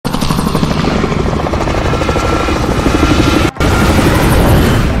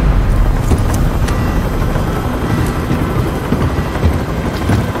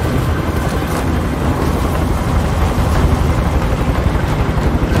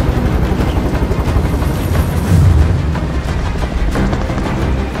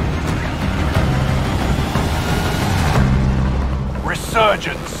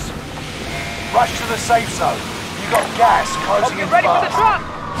safe zone. You got gas closing in Ready for the fast. truck!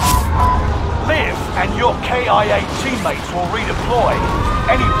 Liv and your KIA teammates will redeploy.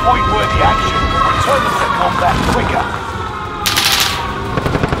 Any point-worthy action will return them to combat quicker.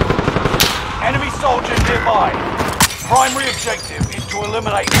 Enemy soldier nearby. Primary objective is to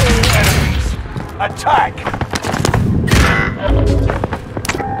eliminate all enemies. Attack!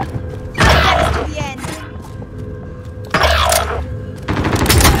 Get to the end.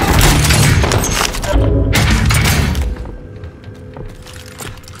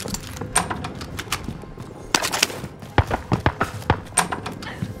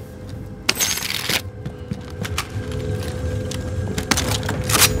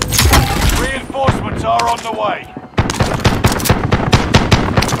 Reinforcements are on the way.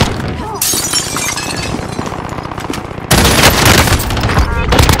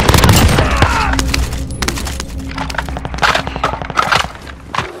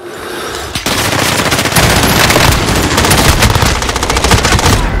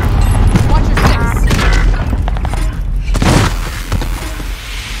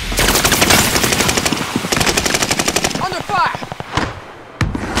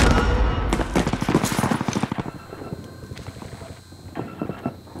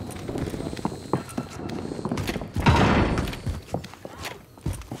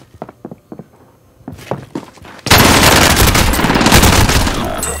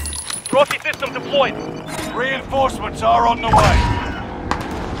 System deployed. Reinforcements are on the way.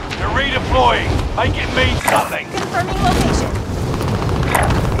 They're redeploying. Make it mean something. Confirming location.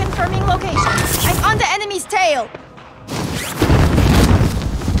 Confirming location. I'm on the enemy's tail.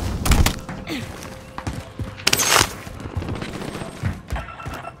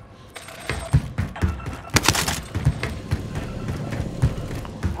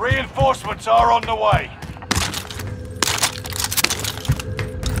 Reinforcements are on the way.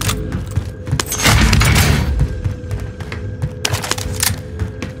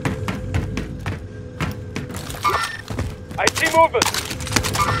 I see movement.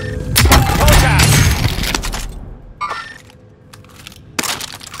 Contact.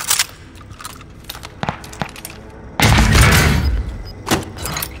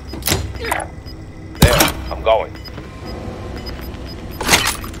 There, I'm going.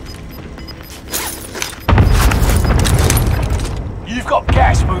 You've got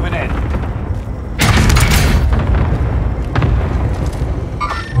gas moving in.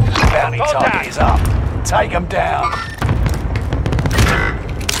 Bounty target is up. Take them down.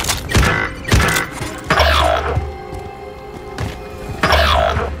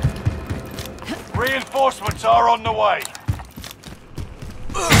 Reinforcements are on the way.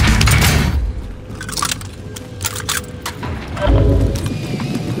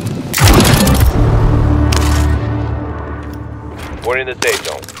 We're in the safe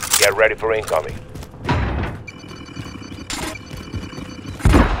zone. Get ready for incoming.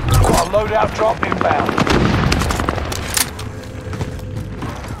 Got a loadout drop inbound.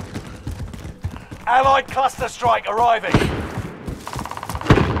 Allied cluster strike arriving.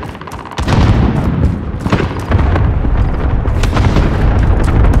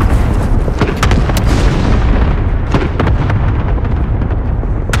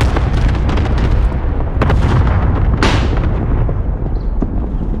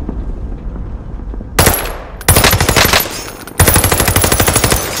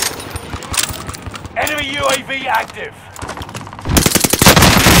 Enemy UAV active.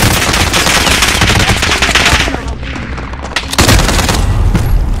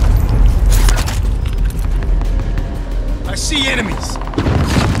 I see enemies.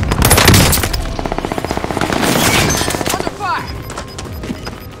 Under fire.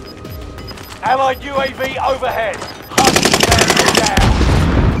 Allied UAV overhead. Hunt them down.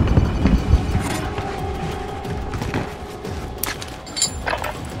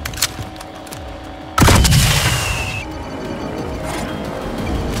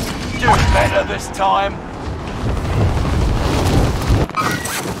 Do better this time.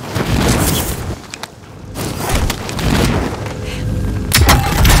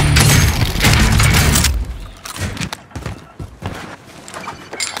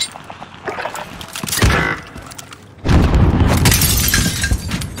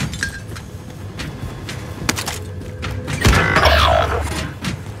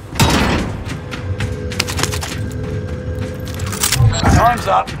 Time's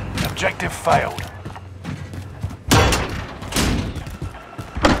up. Objective failed.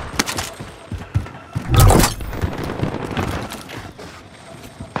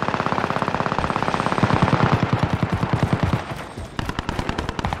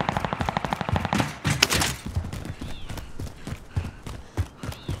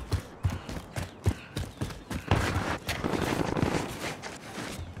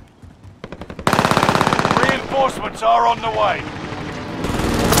 Reinforcements are on the way.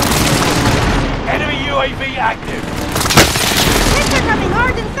 Enemy UAV active. Hits are coming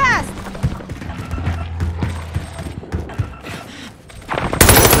hard and fast!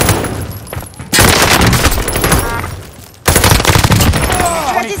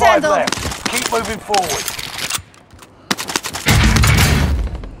 Threat is 25 handled. left. Keep moving forward.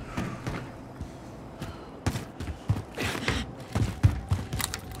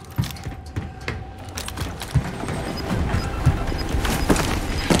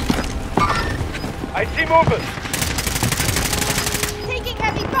 I see movement. Taking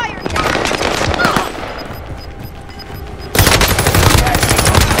heavy fire here!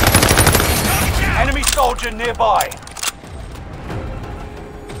 Enemy soldier nearby.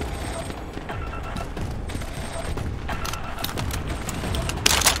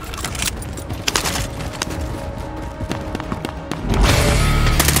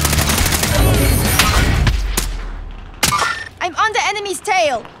 I'm on the enemy's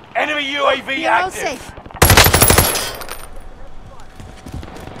tail! Enemy UAV You're all active. safe.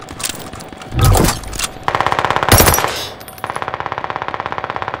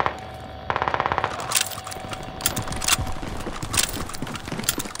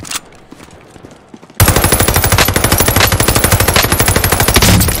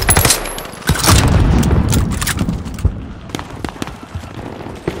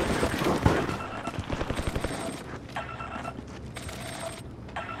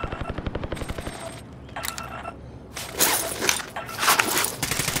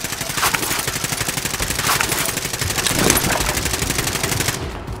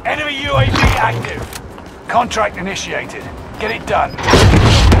 Enemy UAV active. Contract initiated. Get it done.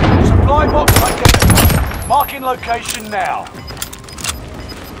 Supply box identified. Marking location now.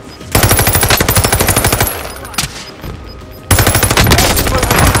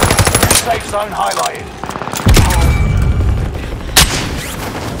 New safe zone highlighted.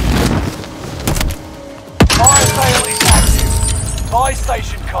 Fire sale is active. Buy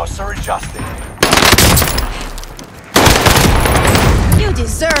station costs are adjusted. You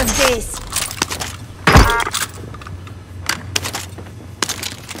deserve this!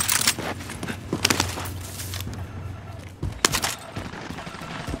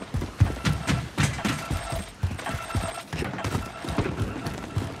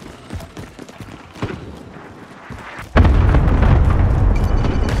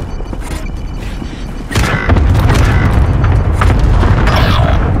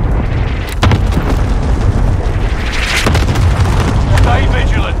 Stay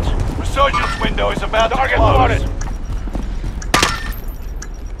vigilant. Resurgence window is about to Target close. spotted.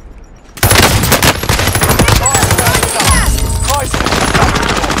 Crisis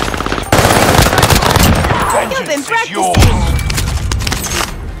You've been Vengeance is practicing! yours.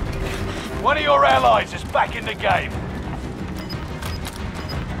 One of your allies is back in the game.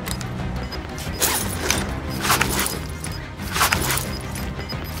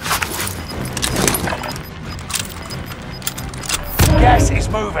 Gas is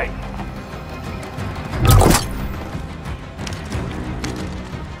moving.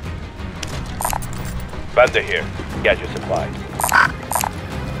 Bender here. Get your supplies.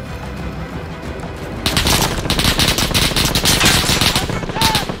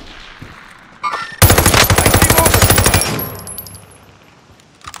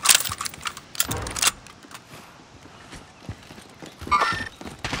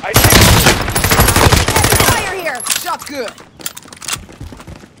 I see Fire here! Shot good.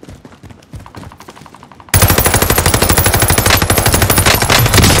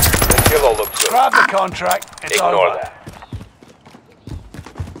 the kilo looks good. Grab the contract. It's Ignore over. that.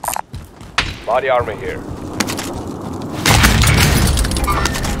 Body armor here.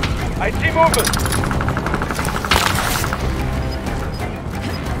 I see movement.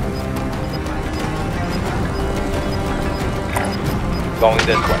 Going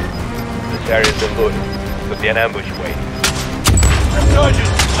this way. This area's been looted. Could be an ambush waiting. Resurgence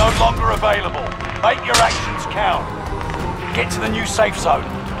is no longer available. Make your actions count. Get to the new safe zone.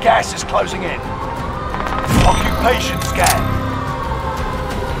 Gas is closing in. Occupation scan.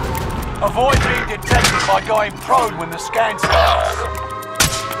 Avoid being detected by going prone when the scan starts.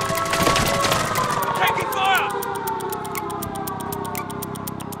 Taking fire!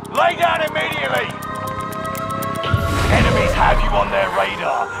 Lay down immediately! Enemies have you on their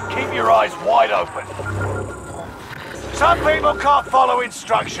radar. Keep your eyes wide open. Some people can't follow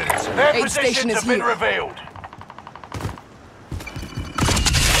instructions. Their Aid station positions is have been here. revealed.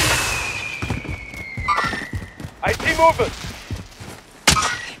 I see movement.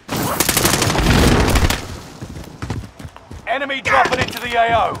 Enemy dropping into the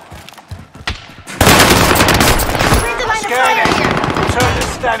AO. the line of Scan fire it. here. Return to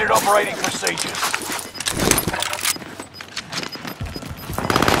standard operating procedures.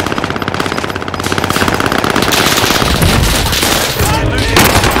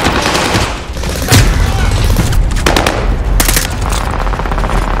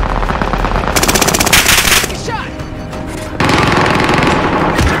 Shot.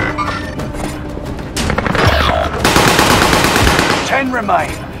 10 remain.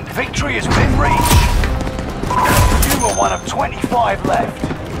 Victory is within reach. You were one of 25 left.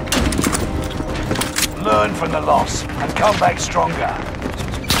 Learn from the loss and come back stronger.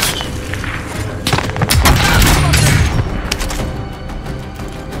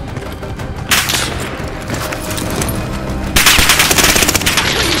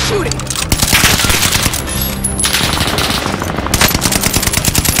 Where are you shooting?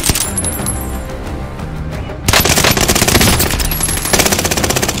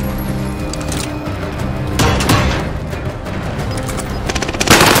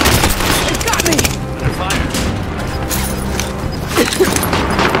 They got me! Under fire.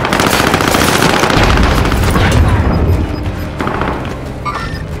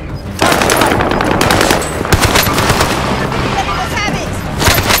 Let us have it!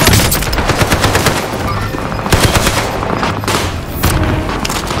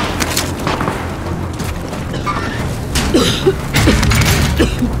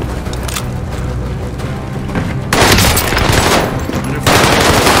 Under fire.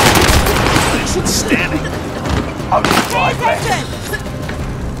 It's standing. Only 5 left. Attention!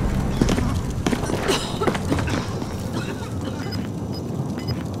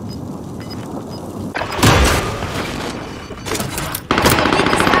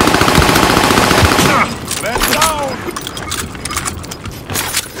 Man down.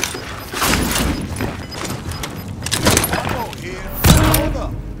 Ammo here. Hold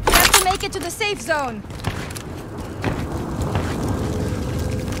up. We have to make it to the safe zone.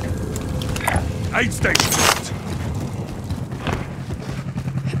 Aid station.